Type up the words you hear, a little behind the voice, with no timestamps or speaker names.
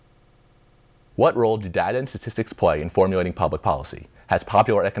What role do data and statistics play in formulating public policy? Has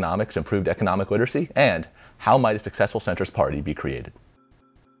popular economics improved economic literacy? And how might a successful centrist party be created?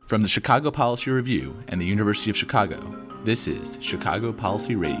 From the Chicago Policy Review and the University of Chicago, this is Chicago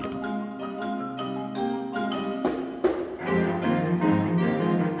Policy Radio.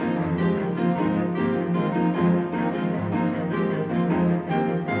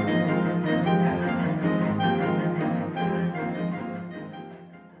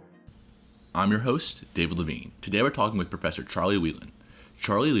 I'm your host, David Levine. Today we're talking with Professor Charlie Whelan.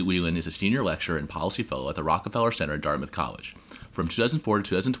 Charlie Whelan is a senior lecturer and policy fellow at the Rockefeller Center at Dartmouth College. From 2004 to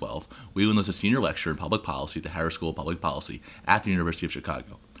 2012, Whelan was a senior lecturer in public policy at the Harris School of Public Policy at the University of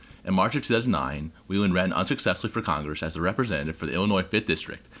Chicago. In March of 2009, Whelan ran unsuccessfully for Congress as a representative for the Illinois 5th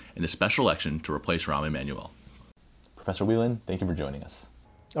District in the special election to replace Rahm Emanuel. Professor Whelan, thank you for joining us.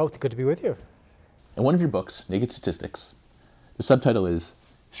 Oh, it's good to be with you. In one of your books, Naked Statistics, the subtitle is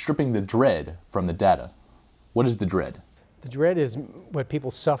Stripping the Dread from the Data. What is the dread? The dread is what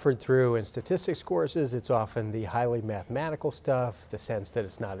people suffered through in statistics courses. It's often the highly mathematical stuff, the sense that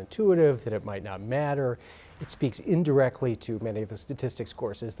it's not intuitive, that it might not matter. It speaks indirectly to many of the statistics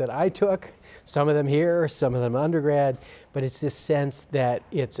courses that I took, some of them here, some of them undergrad, but it's this sense that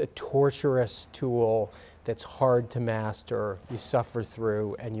it's a torturous tool that's hard to master, you suffer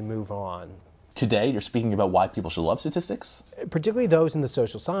through, and you move on. Today, you're speaking about why people should love statistics? Particularly those in the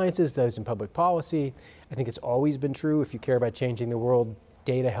social sciences, those in public policy. I think it's always been true. If you care about changing the world,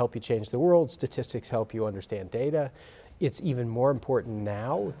 data help you change the world. Statistics help you understand data. It's even more important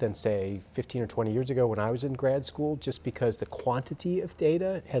now than, say, 15 or 20 years ago when I was in grad school, just because the quantity of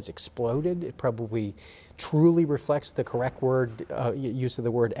data has exploded. It probably truly reflects the correct word, use of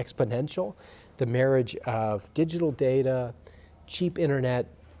the word exponential. The marriage of digital data, cheap internet,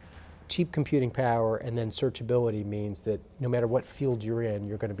 cheap computing power, and then searchability means that no matter what field you're in,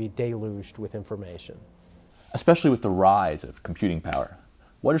 you're going to be deluged with information. Especially with the rise of computing power,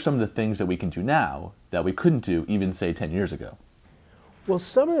 what are some of the things that we can do now that we couldn't do even, say, 10 years ago? Well,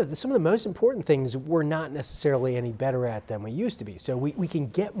 some of the most important things we're not necessarily any better at than we used to be. So we can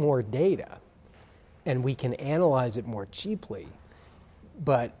get more data, and we can analyze it more cheaply.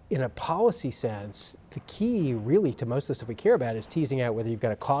 But in a policy sense, the key really to most of the stuff we care about is teasing out whether you've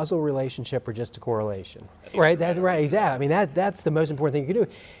got a causal relationship or just a correlation. Right? That's right, exactly. I mean, that's the most important thing you can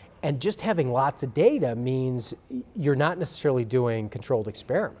do. And just having lots of data means you're not necessarily doing controlled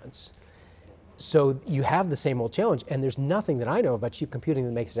experiments. So you have the same old challenge, and there's nothing that I know about cheap computing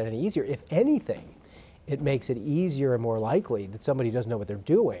that makes it any easier. If anything, it makes it easier and more likely that somebody who doesn't know what they're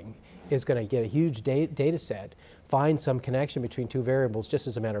doing is going to get a huge data set, find some connection between two variables just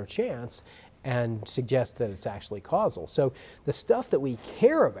as a matter of chance, and suggest that it's actually causal. So the stuff that we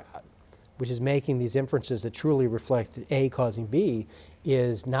care about, which is making these inferences that truly reflect A causing B,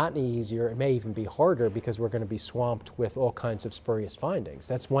 is not any easier. It may even be harder because we're going to be swamped with all kinds of spurious findings.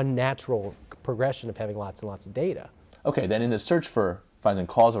 That's one natural progression of having lots and lots of data. Okay, then in the search for finding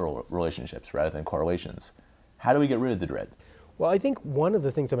causal relationships rather than correlations, how do we get rid of the dread? Well, I think one of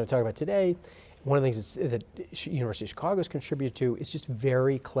the things I'm going to talk about today, one of the things that University of Chicago has contributed to is just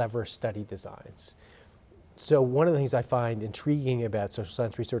very clever study designs. So one of the things I find intriguing about social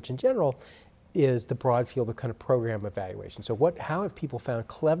science research in general is the broad field of kind of program evaluation. So how have people found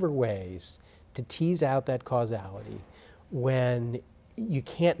clever ways to tease out that causality when you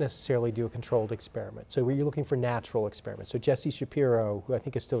can't necessarily do a controlled experiment? So you're looking for natural experiments. So Jesse Shapiro, who I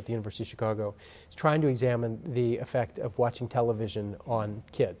think is still at the University of Chicago, is trying to examine the effect of watching television on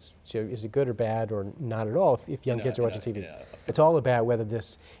kids. So is it good or bad or not at all if young kids are watching TV? It's all about whether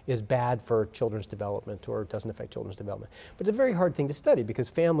this is bad for children's development or doesn't affect children's development. But it's a very hard thing to study because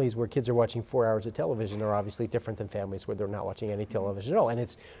families where kids are watching 4 hours of television are obviously different than families where they're not watching any television at all. And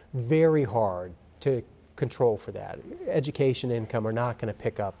it's very hard to control for that. Education, income are not going to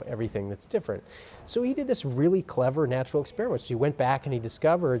pick up everything that's different. So he did this really clever natural experiment. So he went back and he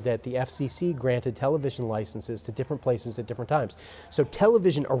discovered that the FCC granted television licenses to different places at different times. So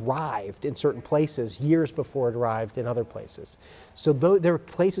television arrived in certain places years before it arrived in other places. So there were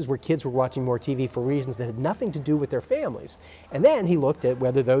places where kids were watching more TV for reasons that had nothing to do with their families. And then he looked at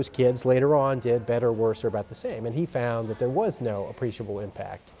whether those kids later on did better, worse, or about the same. And he found that there was no appreciable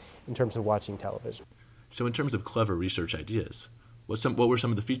impact in terms of watching television. So in terms of clever research ideas, what were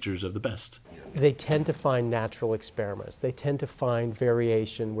some of the features of the best? They tend to find natural experiments. They tend to find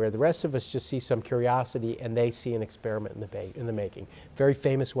variation where the rest of us just see some curiosity and they see an experiment in the making. Very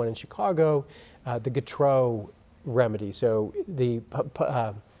famous one in Chicago, the Gautreaux remedy. So there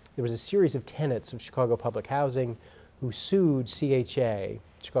was a series of tenants of Chicago Public Housing who sued CHA,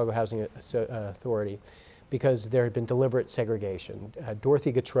 Chicago Housing Authority, because there had been deliberate segregation.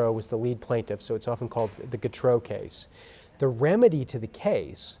 Dorothy Gautreaux was the lead plaintiff, so it's often called the Gautreaux case. The remedy to the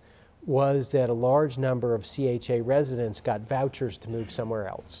case was that a large number of CHA residents got vouchers to move somewhere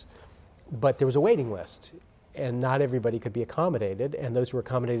else. But there was a waiting list, and not everybody could be accommodated, and those who were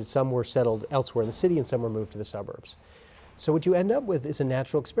accommodated, some were settled elsewhere in the city and some were moved to the suburbs. So what you end up with is a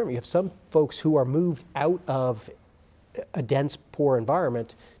natural experiment. You have some folks who are moved out of a dense, poor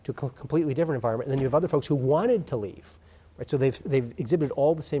environment to a completely different environment, and then you have other folks who wanted to leave, right? So they've exhibited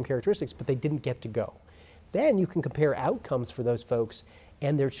all the same characteristics, but they didn't get to go. Then you can compare outcomes for those folks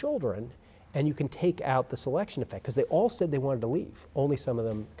and their children, and you can take out the selection effect, because they all said they wanted to leave. Only some of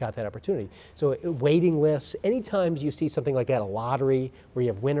them got that opportunity. So waiting lists, anytime you see something like that, a lottery where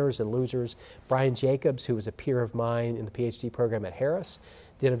you have winners and losers. Brian Jacobs, who was a peer of mine in the PhD program at Harris,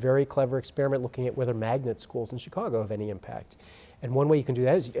 did a very clever experiment looking at whether magnet schools in Chicago have any impact. And one way you can do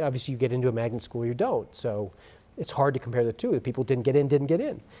that is, obviously you get into a magnet school or you don't. So it's hard to compare the two. The people didn't get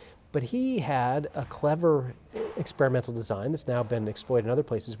in. But he had a clever experimental design that's now been exploited in other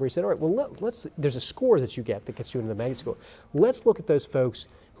places, where he said, all right, well, there's a score that you get that gets you into the magnet school. Let's look at those folks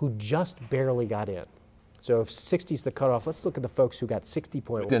who just barely got in. So if 60 is the cutoff, let's look at the folks who got 60.1.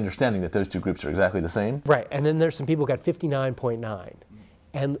 With the understanding that those two groups are exactly the same? Right, and then there's some people who got 59.9.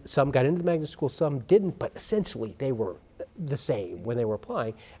 And some got into the magnet school, some didn't, but essentially they were the same when they were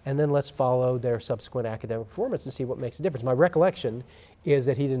applying. And then let's follow their subsequent academic performance and see what makes a difference. My recollection is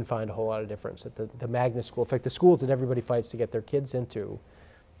that he didn't find a whole lot of difference at the magnet school. In fact, the schools that everybody fights to get their kids into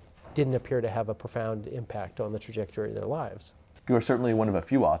didn't appear to have a profound impact on the trajectory of their lives. You are certainly one of a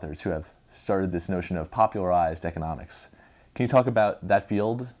few authors who have started this notion of popularized economics. Can you talk about that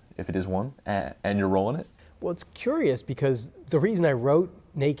field, if it is one, and your role in it? Well, it's curious, because the reason I wrote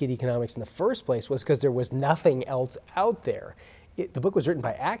Naked Economics in the first place was because there was nothing else out there. The book was written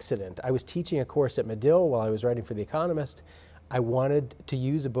by accident. I was teaching a course at Medill while I was writing for The Economist. I wanted to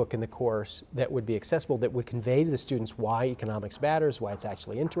use a book in the course that would be accessible, that would convey to the students why economics matters, why it's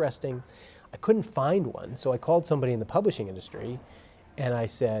actually interesting. I couldn't find one, so I called somebody in the publishing industry and I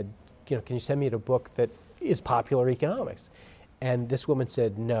said, can you send me a book that is popular economics? And this woman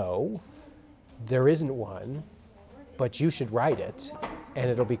said, no, there isn't one, but you should write it, and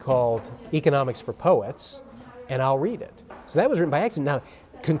it'll be called Economics for Poets, and I'll read it. So that was written by accident. Now,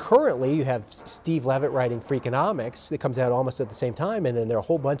 concurrently, you have Steve Levitt writing Freakonomics that comes out almost at the same time, and then there are a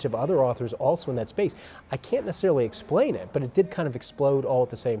whole bunch of other authors also in that space. I can't necessarily explain it, but it did kind of explode all at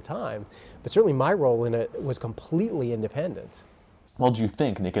the same time. But certainly my role in it was completely independent. Well, do you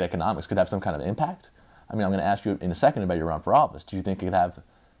think Naked Economics could have some kind of impact? I mean, I'm going to ask you in a second about your run for office. Do you think it could have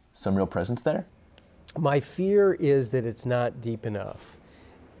some real presence there? My fear is that it's not deep enough,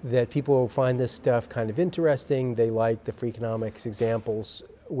 that people find this stuff kind of interesting, they like the Freakonomics examples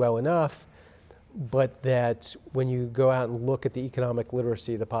well enough, but that when you go out and look at the economic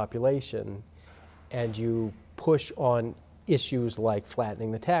literacy of the population and you push on issues like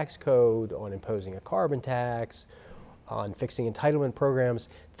flattening the tax code, on imposing a carbon tax, on fixing entitlement programs,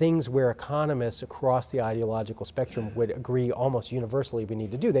 things where economists across the ideological spectrum would agree almost universally we need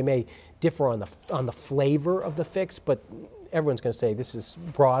to do. They may differ on the flavor of the fix, but everyone's going to say this is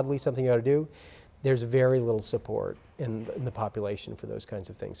broadly something you ought to do. There's very little support in the population for those kinds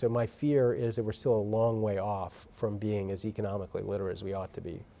of things. So my fear is that we're still a long way off from being as economically literate as we ought to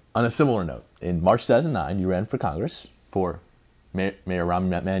be. On a similar note, in March 2009, you ran for Congress for Mayor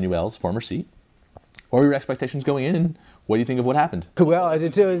Rahm Emanuel's former seat. What were your expectations going in, and what do you think of what happened? Well,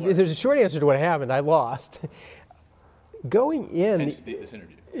 there's a short answer to what happened. I lost. Going in... Hence this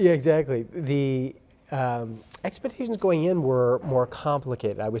interview. Yeah, exactly. The expectations going in were more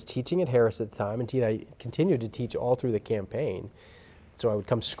complicated. I was teaching at Harris at the time. Indeed, I continued to teach all through the campaign. So I would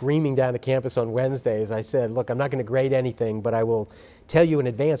come screaming down to campus on Wednesdays. I said, look, I'm not going to grade anything, but I will tell you in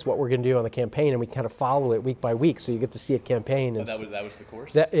advance what we're going to do on the campaign, and we kind of follow it week by week, so you get to see it campaign. Oh, that was the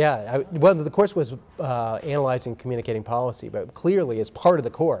course? Well, the course was analyzing communicating policy, but clearly as part of the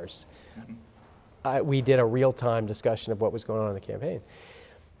course, we did a real-time discussion of what was going on in the campaign.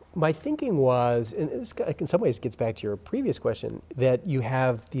 My thinking was, and this in some ways gets back to your previous question, that you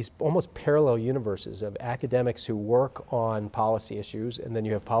have these almost parallel universes of academics who work on policy issues, and then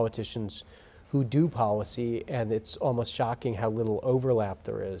you have politicians who do policy, and it's almost shocking how little overlap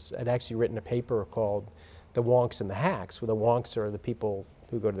there is. I'd actually written a paper called The Wonks and the Hacks, where the wonks are the people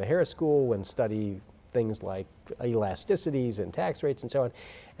who go to the Harris School and study things like elasticities and tax rates and so on,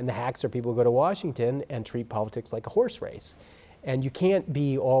 and the hacks are people who go to Washington and treat politics like a horse race. And you can't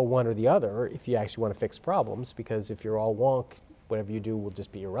be all one or the other if you actually want to fix problems, because if you're all wonk, whatever you do will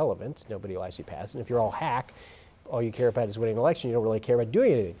just be irrelevant. Nobody will actually pass. And if you're all hack, all you care about is winning an election, you don't really care about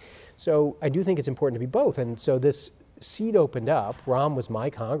doing anything. So I do think it's important to be both. And so this seat opened up. Rahm was my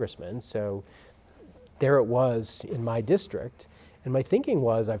congressman, so there it was in my district. And my thinking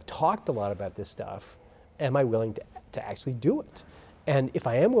was, I've talked a lot about this stuff. Am I willing to actually do it? And if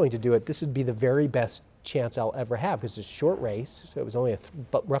I am willing to do it, this would be the very best chance I'll ever have, because it's a short race, so it was only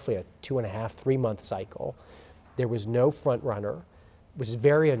roughly a 2.5, 3-month cycle. There was no front runner, which is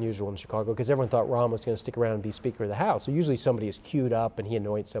very unusual in Chicago, because everyone thought Rahm was going to stick around and be Speaker of the House. So usually somebody is queued up and he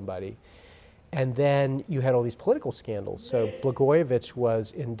anoints somebody. And then you had all these political scandals. So Blagojevich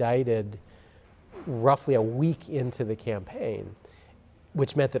was indicted roughly a week into the campaign,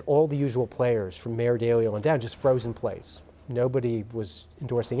 which meant that all the usual players from Mayor Daley on down just froze in place. Nobody was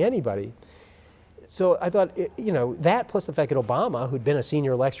endorsing anybody. So I thought, that plus the fact that Obama, who'd been a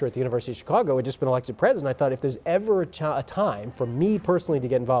senior lecturer at the University of Chicago, had just been elected president, I thought if there's ever a time for me personally to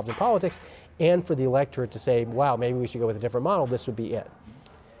get involved in politics and for the electorate to say, wow, maybe we should go with a different model, this would be it.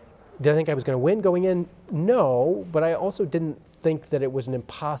 Did I think I was going to win going in? No, but I also didn't think that it was an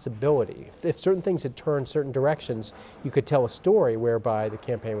impossibility. If certain things had turned certain directions, you could tell a story whereby the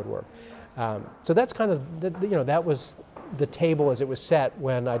campaign would work. So that's kind of, that was the table as it was set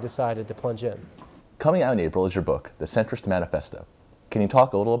when I decided to plunge in. Coming out in April is your book, The Centrist Manifesto. Can you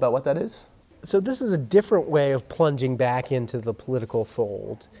talk a little about what that is? So this is a different way of plunging back into the political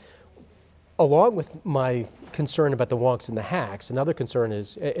fold. Along with my concern about the wonks and the hacks, another concern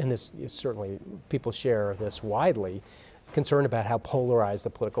is, and this is certainly people share this widely, concern about how polarized the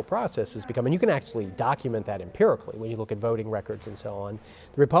political process has become. And you can actually document that empirically when you look at voting records and so on.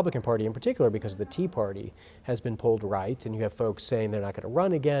 The Republican Party in particular, because the Tea Party has been pulled right, and you have folks saying they're not going to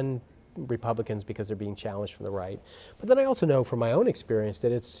run again, Republicans, because they're being challenged from the right. But then I also know from my own experience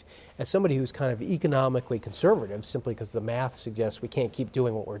that it's, as somebody who's kind of economically conservative, simply because the math suggests we can't keep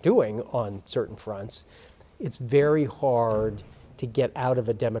doing what we're doing on certain fronts, it's very hard to get out of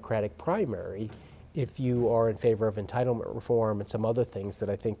a Democratic primary if you are in favor of entitlement reform and some other things that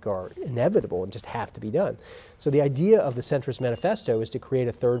I think are inevitable and just have to be done. So the idea of the Centrist Manifesto is to create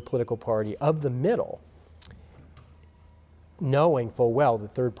a third political party of the middle, knowing full well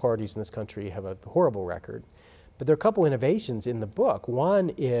that third parties in this country have a horrible record. But there are a couple innovations in the book.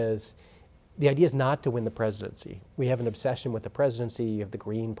 One is the idea is not to win the presidency. We have an obsession with the presidency of the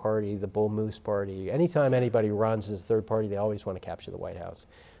Green Party, the Bull Moose Party. Anytime anybody runs as a third party, they always want to capture the White House.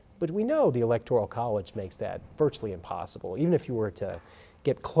 But we know the Electoral College makes that virtually impossible. Even if you were to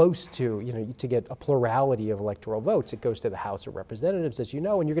get close to, to get a plurality of electoral votes, it goes to the House of Representatives, as you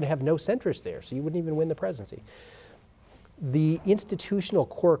know, and you're going to have no centrists there, so you wouldn't even win the presidency. The institutional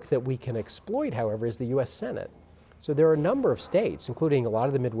quirk that we can exploit, however, is the U.S. Senate. So there are a number of states, including a lot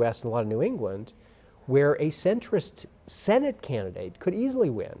of the Midwest and a lot of New England, where a centrist Senate candidate could easily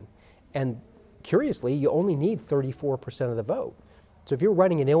win. And curiously, you only need 34% of the vote. So if you're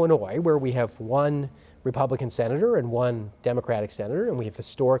running in Illinois, where we have one Republican senator and one Democratic senator, and we have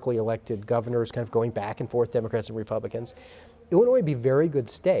historically elected governors kind of going back and forth, Democrats and Republicans, Illinois would be a very good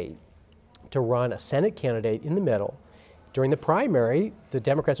state to run a Senate candidate in the middle. During the primary, the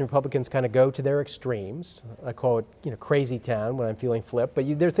Democrats and Republicans kind of go to their extremes. I call it, crazy town when I'm feeling flip.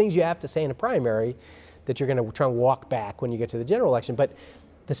 But there are things you have to say in a primary that you're going to try and walk back when you get to the general election. But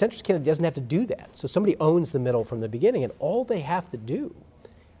the centrist candidate doesn't have to do that. So somebody owns the middle from the beginning, and all they have to do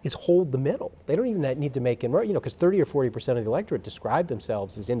is hold the middle. They don't even need to make it, because 30 or 40% of the electorate describe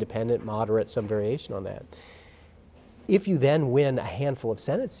themselves as independent, moderate, some variation on that. If you then win a handful of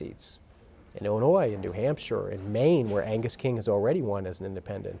Senate seats, in Illinois, in New Hampshire, in Maine, where Angus King has already won as an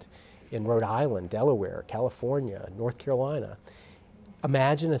independent, in Rhode Island, Delaware, California, North Carolina.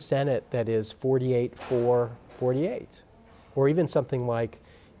 Imagine a Senate that is 48-4-48, or even something like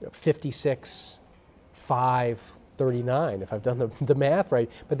 56-5-39, if I've done the math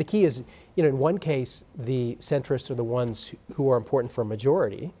right. But the key is, in one case, the centrists are the ones who are important for a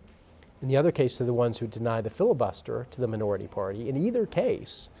majority. In the other case, they're the ones who deny the filibuster to the minority party. In either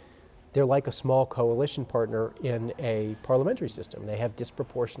case, they're like a small coalition partner in a parliamentary system. They have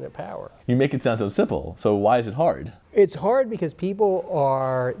disproportionate power. You make it sound so simple, so why is it hard? It's hard because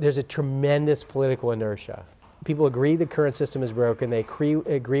there's a tremendous political inertia. People agree the current system is broken. They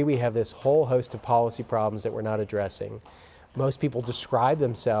agree we have this whole host of policy problems that we're not addressing. Most people describe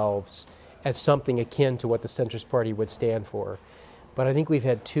themselves as something akin to what the centrist party would stand for. But I think we've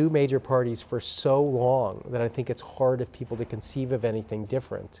had two major parties for so long that I think it's hard for people to conceive of anything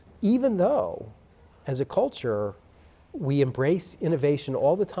different. Even though, as a culture, we embrace innovation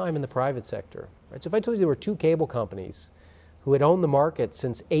all the time in the private sector. Right? So if I told you there were two cable companies who had owned the market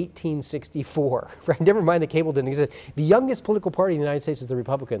since 1864, right? Never mind the cable didn't exist. The youngest political party in the United States is the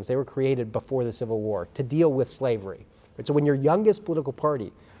Republicans. They were created before the Civil War to deal with slavery. Right? So when your youngest political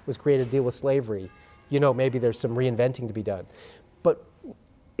party was created to deal with slavery, maybe there's some reinventing to be done. But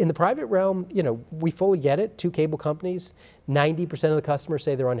in the private realm, we fully get it. 2 cable companies, 90% of the customers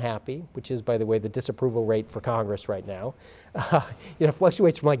say they're unhappy, which is, by the way, the disapproval rate for Congress right now.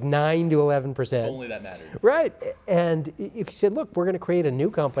 Fluctuates from like 9 to 11%. Only that mattered. Right. And if you said, look, we're going to create a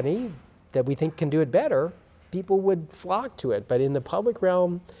new company that we think can do it better, people would flock to it. But in the public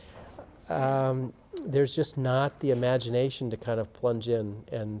realm, there's just not the imagination to kind of plunge in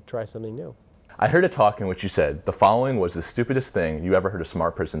and try something new. I heard a talk in which you said the following was the stupidest thing you ever heard a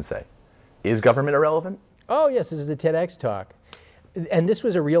smart person say. Is government irrelevant? Oh, yes, this is the TEDx talk. And this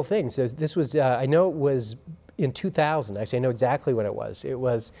was a real thing. So this was, I know it was in 2000. Actually, I know exactly what it was. It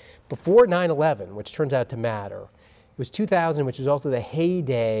was before 9/11, which turns out to matter. It was 2000, which was also the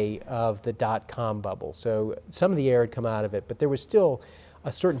heyday of the dot-com bubble. So some of the air had come out of it, but there was still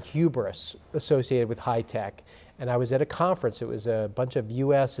a certain hubris associated with high tech. And I was at a conference. It was a bunch of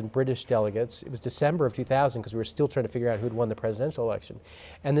US and British delegates. It was December of 2000 because we were still trying to figure out who'd won the presidential election.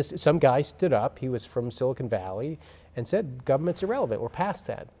 And some guy stood up, he was from Silicon Valley, and said, government's irrelevant, we're past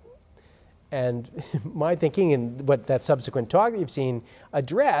that. And my thinking, and what that subsequent talk that you've seen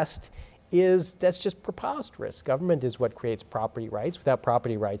addressed, is that's just preposterous. Government is what creates property rights. Without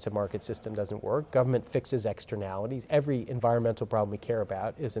property rights, a market system doesn't work. Government fixes externalities. Every environmental problem we care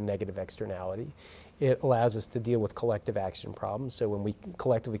about is a negative externality. It allows us to deal with collective action problems. So when we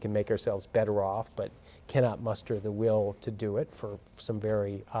collectively can make ourselves better off, but cannot muster the will to do it for some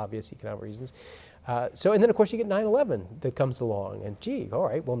very obvious economic reasons. And then of course you get 9/11 that comes along, and all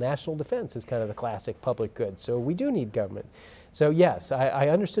right, well, national defense is kind of the classic public good. So we do need government. So yes, I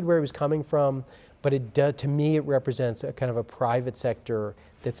understood where he was coming from, but to me it represents a kind of a private sector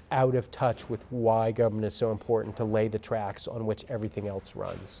that's out of touch with why government is so important to lay the tracks on which everything else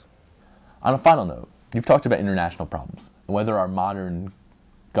runs. On a final note, you've talked about international problems and whether our modern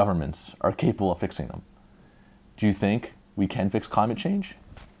governments are capable of fixing them. Do you think we can fix climate change?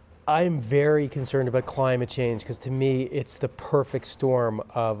 I'm very concerned about climate change because to me it's the perfect storm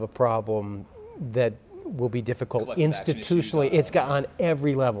of a problem that will be difficult institutionally. It's got on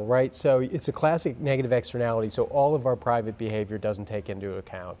every level, right? So it's a classic negative externality. So all of our private behavior doesn't take into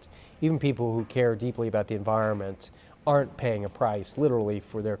account. Even people who care deeply about the environment aren't paying a price, literally,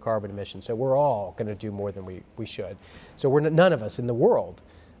 for their carbon emissions. So we're all going to do more than we should. So none of us in the world,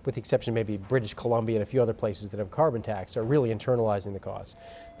 with the exception of maybe British Columbia and a few other places that have carbon tax, are really internalizing the cost.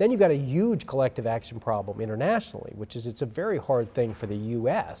 Then you've got a huge collective action problem internationally, which is it's a very hard thing for the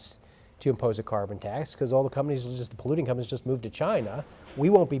US to impose a carbon tax because all the polluting companies just move to China. We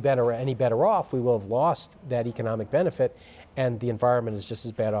won't be any better off. We will have lost that economic benefit, and the environment is just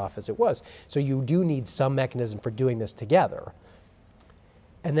as bad off as it was. So you do need some mechanism for doing this together.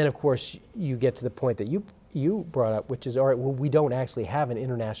 And then, of course, you get to the point that you brought up, which is, all right, well, we don't actually have an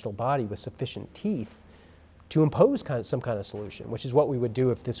international body with sufficient teeth to impose some kind of solution, which is what we would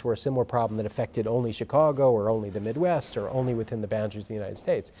do if this were a similar problem that affected only Chicago or only the Midwest or only within the boundaries of the United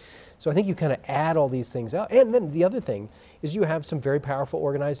States. So I think you kind of add all these things up. And then the other thing is you have some very powerful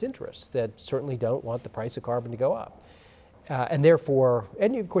organized interests that certainly don't want the price of carbon to go up. And therefore,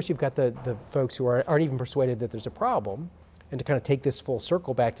 and of course you've got the folks who aren't even persuaded that there's a problem. And to kind of take this full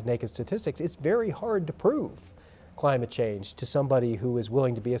circle back to naked statistics, it's very hard to prove climate change to somebody who is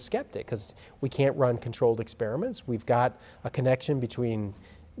willing to be a skeptic because we can't run controlled experiments. We've got a connection between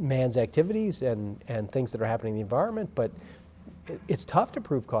man's activities and things that are happening in the environment, but it's tough to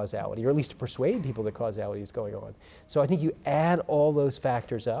prove causality, or at least to persuade people that causality is going on. So I think you add all those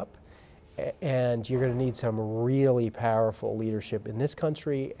factors up, and you're going to need some really powerful leadership in this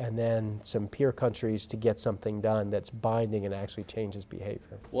country and then some peer countries to get something done that's binding and actually changes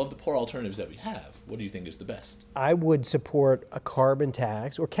behavior. Well, of the poor alternatives that we have, what do you think is the best? I would support a carbon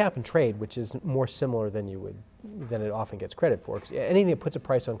tax or cap and trade, which is more similar than it often gets credit for. Anything that puts a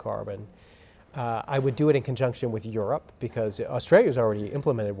price on carbon. I would do it in conjunction with Europe because Australia's already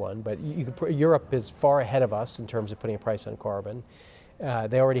implemented one, but Europe is far ahead of us in terms of putting a price on carbon.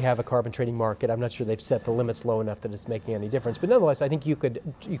 They already have a carbon trading market. I'm not sure they've set the limits low enough that it's making any difference. But nonetheless, I think you could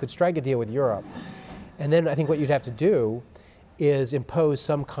strike a deal with Europe. And then I think what you'd have to do is impose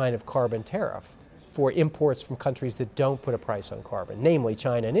some kind of carbon tariff for imports from countries that don't put a price on carbon, namely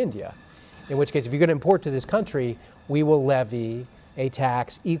China and India. In which case, if you're going to import to this country, we will levy a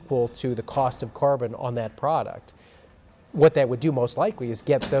tax equal to the cost of carbon on that product. What that would do most likely is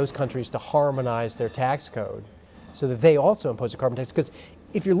get those countries to harmonize their tax code so that they also impose a carbon tax. Because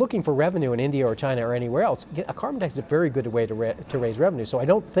if you're looking for revenue in India or China or anywhere else, a carbon tax is a very good way to raise revenue. So I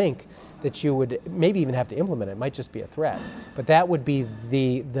don't think that you would maybe even have to implement it. It might just be a threat. But that would be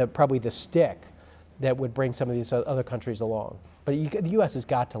probably the stick that would bring some of these other countries along. But the U.S. has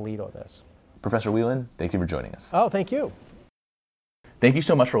got to lead on this. Professor Whelan, thank you for joining us. Oh, thank you. Thank you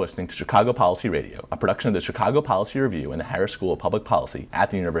so much for listening to Chicago Policy Radio, a production of the Chicago Policy Review and the Harris School of Public Policy at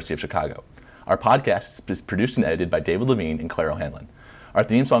the University of Chicago. Our podcast is produced and edited by David Levine and Claire O'Hanlon. Our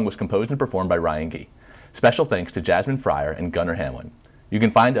theme song was composed and performed by Ryan Gee. Special thanks to Jasmine Fryer and Gunnar Hamlin. You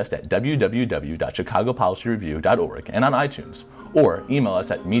can find us at www.chicagopolicyreview.org and on iTunes, or email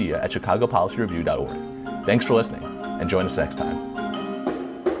us at media@chicagopolicyreview.org. Thanks for listening, and join us next time.